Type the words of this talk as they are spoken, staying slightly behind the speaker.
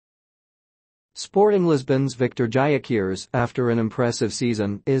Sporting Lisbon's Viktor Gyokeres, after an impressive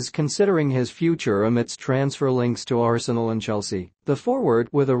season, is considering his future amidst transfer links to Arsenal and Chelsea. The forward,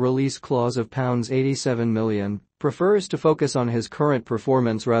 with a release clause of £87 million, prefers to focus on his current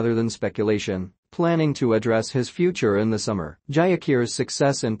performance rather than speculation, planning to address his future in the summer. Gyokeres'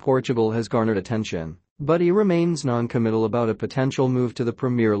 success in Portugal has garnered attention, but he remains non-committal about a potential move to the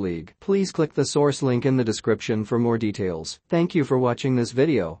Premier League. Please click the source link in the description for more details. Thank you for watching this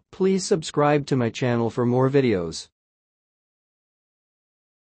video. Please subscribe to my channel for more videos.